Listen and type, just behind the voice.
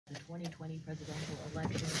2020 presidential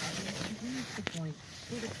election continues to point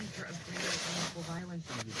toward a future of greater political violence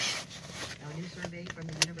in the U.S. Now, a new survey from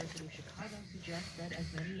the University of Chicago suggests that as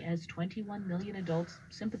many as 21 million adults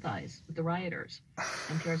sympathize with the rioters.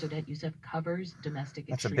 NPR's Odette Youssef covers domestic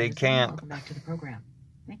extremism. That's a big camp. Welcome back to the program.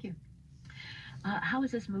 Thank you. How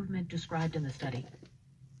is this movement described in the study?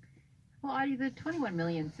 Well, Audie, the 21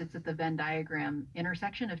 million sits at the Venn diagram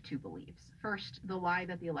intersection of two beliefs. First, the lie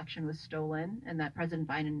that the election was stolen and that President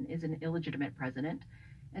Biden is an illegitimate president.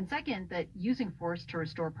 And second, that using force to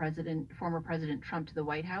restore former President Trump to the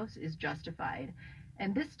White House is justified.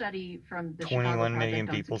 And this study from the 21 million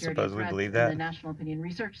people supposedly believe that? The National Opinion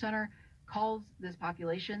Research Center calls this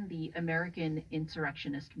population the American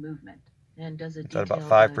insurrectionist movement. And does it detail about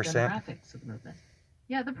 5%? The demographics of the movement?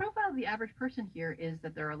 Yeah, the profile of the average person here is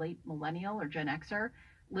that they're a late millennial or Gen Xer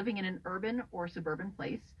living in an urban or suburban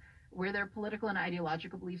place where their political and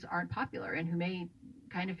ideological beliefs aren't popular and who may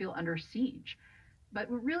kind of feel under siege. But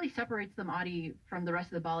what really separates them, Audie, from the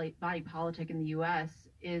rest of the body politic in the U.S.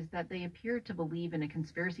 is that they appear to believe in a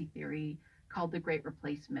conspiracy theory called the Great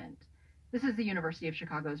Replacement. This is the University of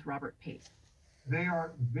Chicago's Robert Pace. They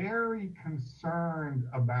are very concerned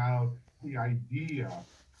about the idea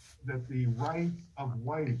that the rights of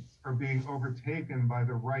whites are being overtaken by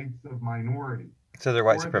the rights of minorities. So they're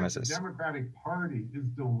white or supremacists. The Democratic Party is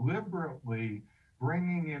deliberately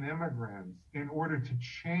bringing in immigrants in order to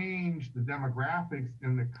change the demographics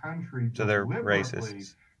in the country. So they're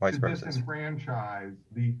racists, white supremacists. To disenfranchise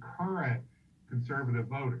the current conservative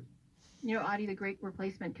voters. You know, Audie, the Great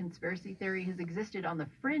Replacement conspiracy theory has existed on the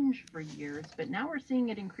fringe for years, but now we're seeing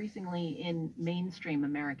it increasingly in mainstream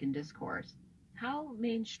American discourse. How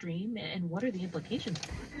mainstream, and what are the implications?